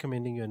yesterday, they're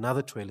recommending you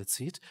another toilet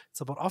seat. It's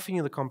about offering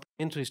you the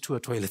complementaries to a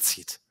toilet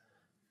seat.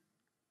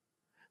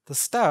 The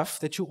stuff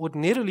that you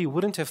ordinarily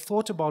wouldn't have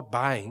thought about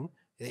buying,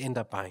 they end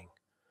up buying.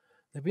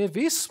 There are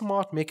very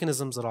smart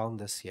mechanisms around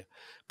this here.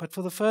 But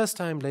for the first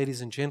time,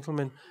 ladies and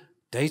gentlemen,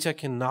 data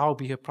can now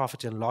be a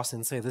profit and loss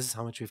and say this is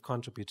how much we've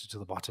contributed to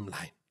the bottom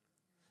line.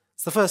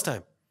 It's the first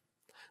time.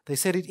 They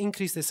said it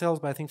increased their sales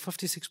by, I think,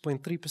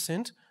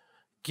 56.3%.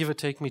 Give or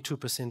take me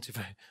 2% if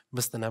I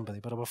missed the number there,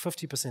 but about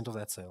 50% of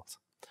that sales.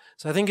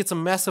 So I think it's a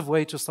massive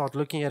way to start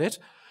looking at it.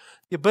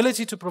 The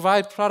ability to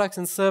provide products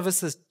and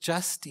services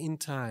just in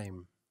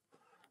time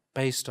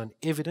based on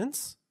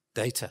evidence,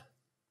 data.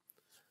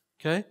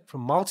 Okay,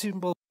 from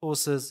multiple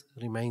sources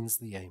remains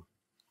the aim.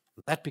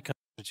 That becomes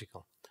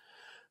critical.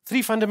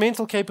 3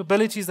 fundamental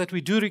capabilities that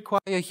we do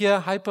require here: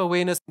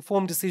 hyper-awareness,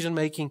 informed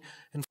decision-making,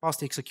 and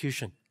fast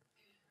execution.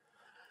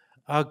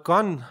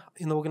 Gone,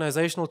 in the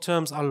organizational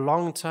terms, a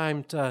long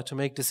time to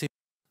make decisions.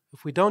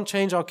 If we don't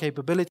change our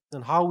capabilities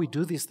and how we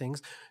do these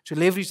things to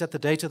leverage the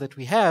data that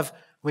we have,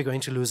 we're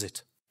going to lose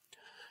it.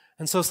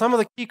 And so some of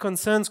the key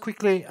concerns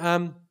quickly,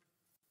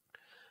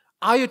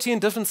 IoT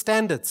and different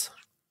standards.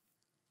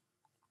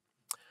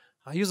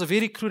 I use a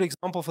very crude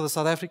example for the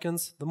South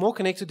Africans. The more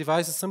connected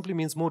devices simply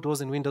means more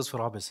doors and windows for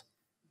robbers.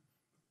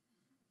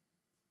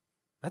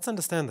 Let's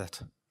understand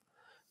that.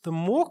 The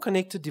more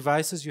connected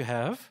devices you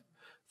have,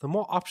 the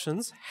more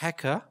options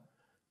hacker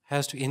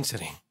has to enter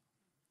in.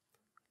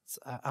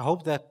 So I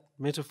hope that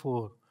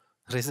metaphor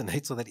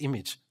resonates, or that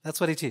image. That's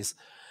what it is.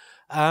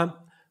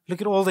 Look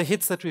at all the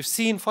hits that we've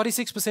seen.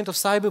 46% of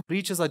cyber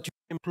breaches are due to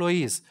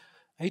employees.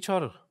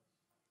 HR.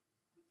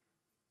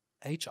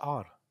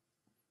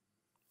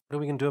 What are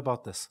we going to do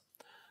about this?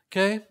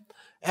 Okay.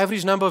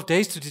 Average number of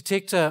days to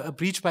detect a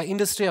breach by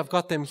industry, I've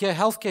got them here.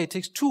 Healthcare, it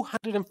takes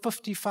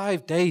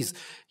 255 days.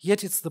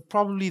 Yet it's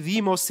probably the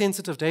most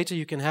sensitive data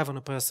you can have on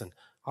a person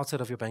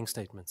outside of your bank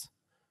statements.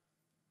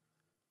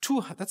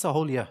 That's a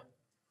whole year.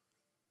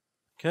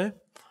 Okay.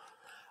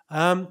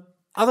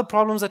 Other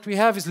problems that we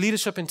have is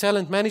leadership and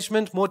talent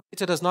management. More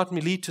data does not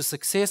lead to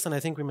success, and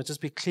I think we must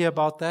just be clear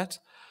about that.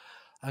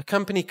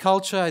 Company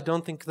culture, I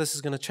don't think this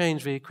is going to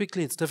change very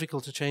quickly. It's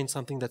difficult to change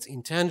something that's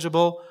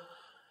intangible.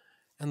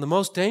 And the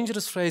most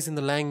dangerous phrase in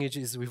the language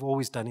is we've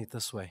always done it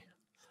this way.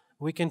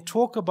 We can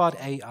talk about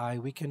AI,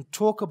 we can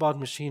talk about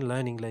machine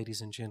learning,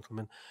 ladies and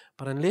gentlemen,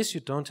 but unless you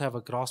don't have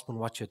a grasp on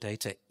what your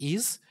data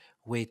is,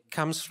 where it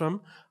comes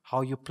from,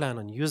 how you plan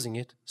on using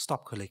it,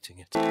 stop collecting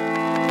it.